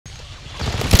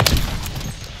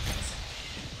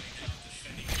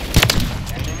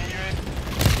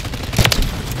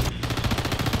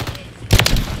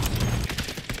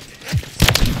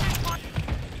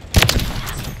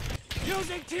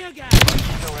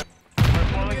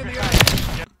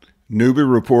Newbie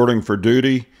reporting for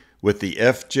duty with the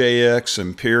FJX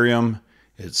Imperium.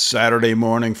 It's Saturday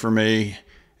morning for me,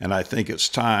 and I think it's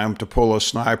time to pull a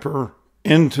sniper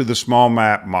into the small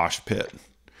map mosh pit.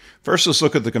 First, let's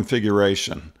look at the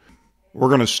configuration. We're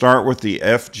going to start with the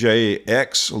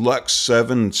FJX Lux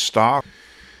 7 stock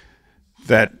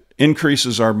that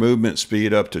increases our movement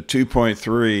speed up to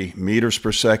 2.3 meters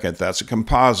per second. That's a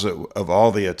composite of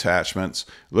all the attachments.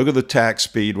 Look at the tack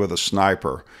speed with a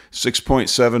sniper,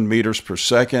 6.7 meters per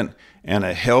second, and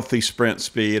a healthy sprint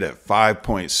speed at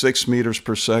 5.6 meters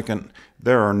per second.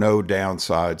 There are no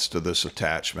downsides to this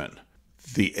attachment.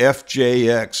 The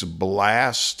FJX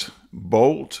Blast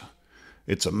Bolt,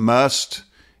 it's a must.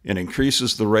 It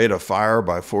increases the rate of fire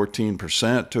by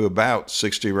 14% to about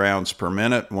 60 rounds per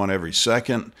minute, one every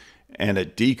second, and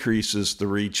it decreases the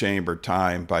rechamber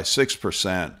time by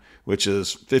 6%, which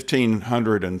is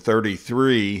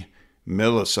 1,533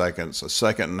 milliseconds, a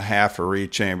second and a half for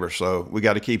rechamber. So we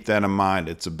got to keep that in mind.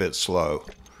 It's a bit slow.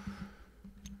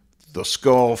 The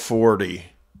Skull 40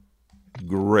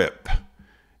 grip,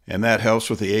 and that helps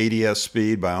with the ADS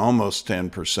speed by almost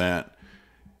 10%.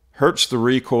 Hurts the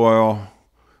recoil,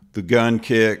 the gun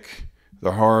kick,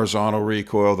 the horizontal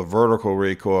recoil, the vertical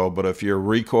recoil, but if you're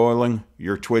recoiling,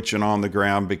 you're twitching on the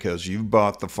ground because you've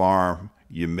bought the farm,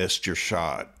 you missed your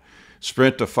shot.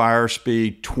 Sprint to fire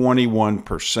speed,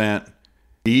 21%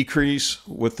 decrease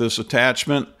with this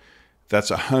attachment.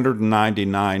 That's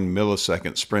 199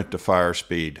 millisecond sprint to fire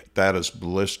speed. That is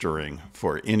blistering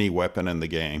for any weapon in the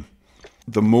game.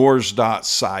 The Moore's dot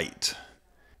sight.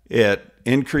 It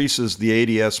increases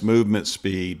the ADS movement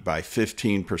speed by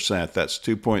 15%. That's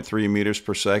 2.3 meters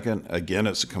per second. Again,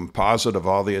 it's a composite of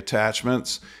all the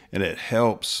attachments, and it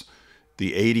helps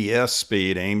the ADS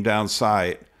speed, aim down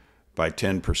sight, by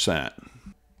 10%.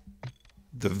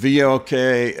 The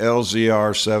VLK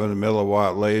LZR 7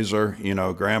 milliwatt laser, you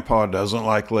know, Grandpa doesn't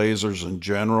like lasers in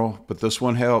general, but this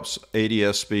one helps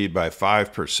ADS speed by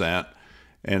 5%,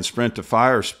 and sprint to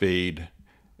fire speed,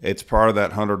 it's part of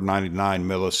that 199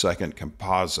 millisecond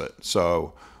composite.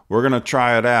 So we're going to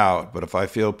try it out, but if I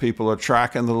feel people are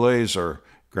tracking the laser,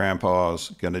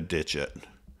 Grandpa's going to ditch it.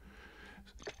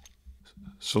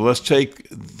 So let's take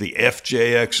the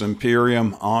FJX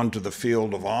Imperium onto the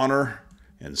field of honor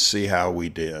and see how we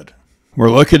did.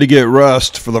 We're lucky to get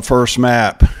Rust for the first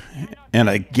map and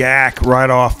a gack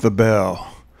right off the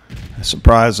bell.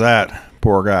 Surprise that,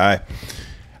 poor guy.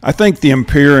 I think the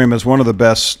Imperium is one of the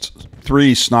best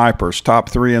three snipers, top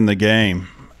three in the game.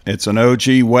 It's an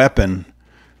OG weapon,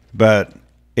 but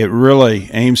it really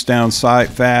aims down sight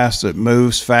fast, it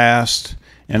moves fast,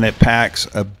 and it packs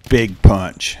a big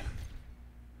punch.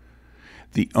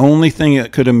 The only thing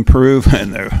that could improve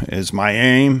is my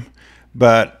aim,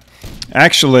 but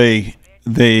actually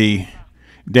the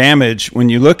damage, when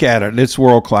you look at it, it's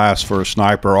world class for a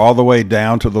sniper, all the way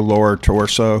down to the lower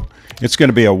torso. It's going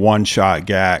to be a one-shot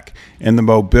gack, and the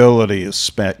mobility is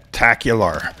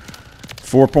spectacular.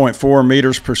 4.4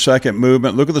 meters per second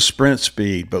movement. Look at the sprint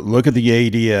speed, but look at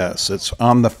the ADS. It's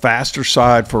on the faster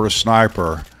side for a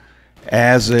sniper,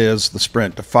 as is the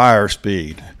sprint to fire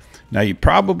speed. Now, you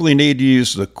probably need to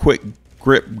use the quick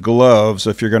grip gloves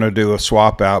if you're going to do a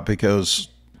swap out, because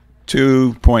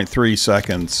 2.3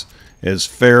 seconds is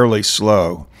fairly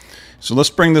slow. So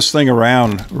let's bring this thing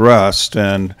around Rust,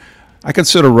 and I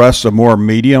consider Rust a more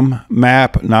medium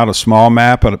map, not a small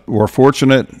map, but we're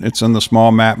fortunate it's in the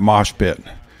small map mosh pit.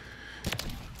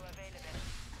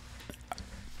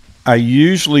 I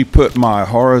usually put my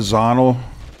horizontal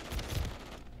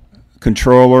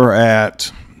controller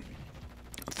at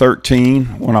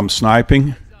 13 when I'm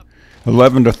sniping,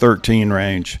 11 to 13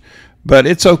 range, but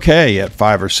it's okay at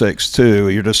 5 or 6 too.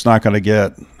 You're just not going to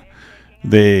get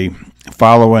the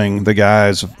following the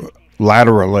guys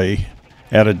laterally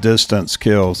at a distance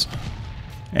kills,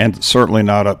 and certainly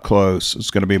not up close. It's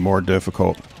going to be more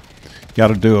difficult. Got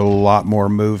to do a lot more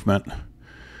movement.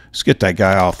 Let's get that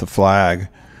guy off the flag.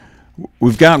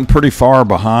 We've gotten pretty far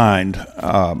behind.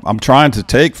 I'm trying to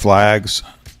take flags.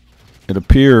 It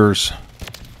appears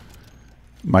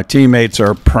my teammates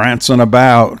are prancing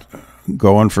about,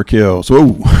 going for kills.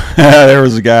 Ooh, there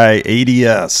was a guy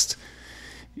ADS'd.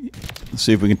 Let's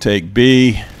see if we can take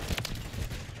B.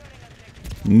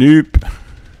 Nope.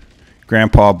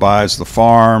 Grandpa buys the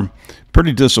farm.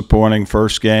 Pretty disappointing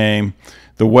first game.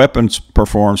 The weapons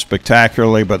perform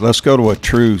spectacularly, but let's go to a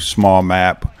true small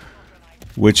map,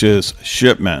 which is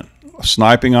shipment.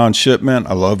 Sniping on shipment,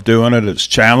 I love doing it. It's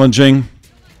challenging.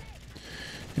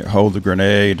 You hold the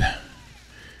grenade,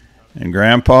 and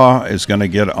Grandpa is going to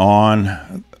get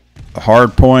on the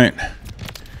hard point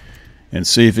and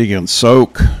see if he can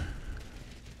soak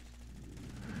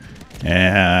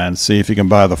and see if he can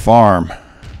buy the farm.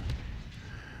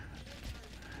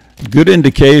 Good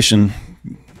indication,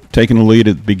 taking the lead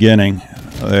at the beginning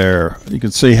there. You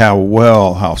can see how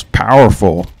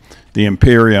powerful the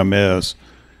Imperium is.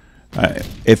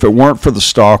 If it weren't for the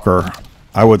Stalker,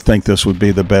 I would think this would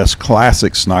be the best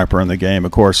classic sniper in the game.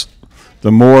 Of course,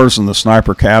 the Moors in the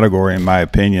sniper category, in my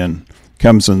opinion,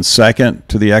 comes in second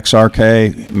to the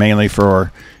XRK, mainly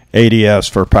for ADS,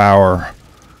 for power,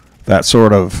 that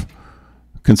sort of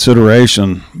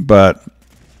consideration, but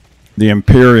the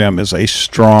Imperium is a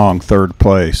strong third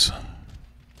place.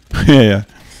 Yeah.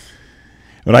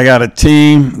 But I got a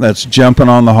team that's jumping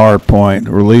on the hard point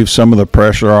to relieve some of the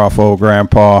pressure off old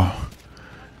Grandpa,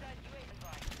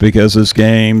 because his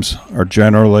games are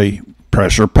generally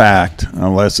pressure packed,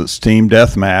 unless it's team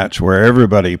deathmatch where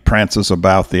everybody prances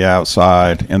about the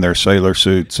outside in their sailor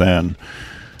suits and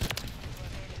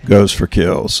goes for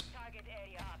kills.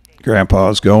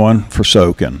 Grandpa's going for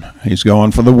soaking. He's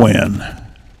going for the win.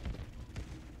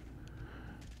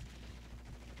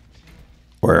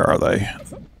 Where are they?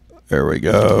 There we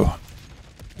go.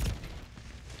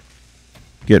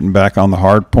 Getting back on the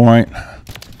hard point.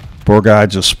 Poor guy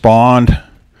just spawned.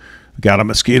 Got a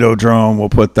mosquito drone. We'll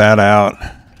put that out.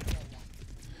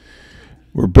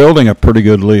 We're building a pretty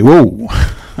good lead. Whoa.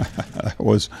 That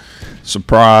was a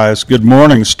surprise. Good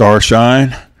morning,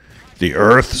 Starshine. The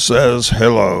Earth says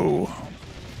hello.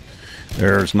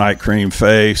 There's Night Cream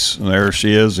Face. And there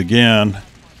she is again.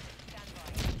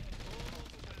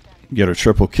 Get a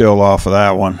triple kill off of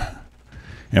that one.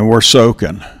 And we're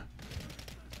soaking.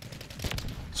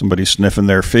 Somebody sniffing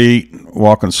their feet,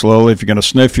 walking slowly. If you're going to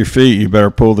sniff your feet, you better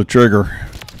pull the trigger.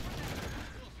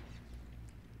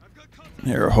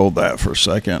 Here, hold that for a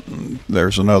second.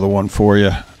 There's another one for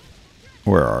you.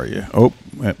 Where are you? Oh,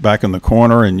 back in the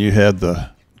corner, and you had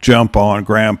the jump on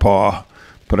Grandpa.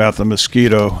 Put out the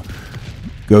mosquito.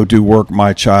 Go do work,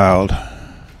 my child.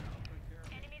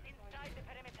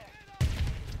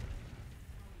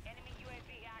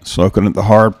 Soaking at the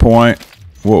hard point.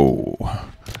 Whoa.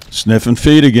 Sniffing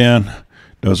feet again.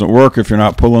 Doesn't work if you're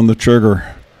not pulling the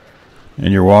trigger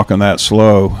and you're walking that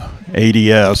slow.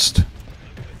 ADS'd.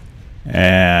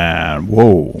 And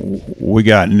whoa, we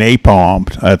got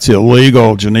napalmed. That's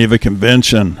illegal. Geneva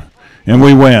Convention. And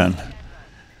we win.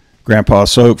 Grandpa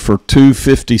soaked for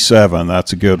 257.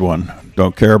 That's a good one.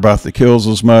 Don't care about the kills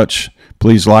as much.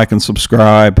 Please like and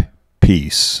subscribe.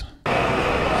 Peace.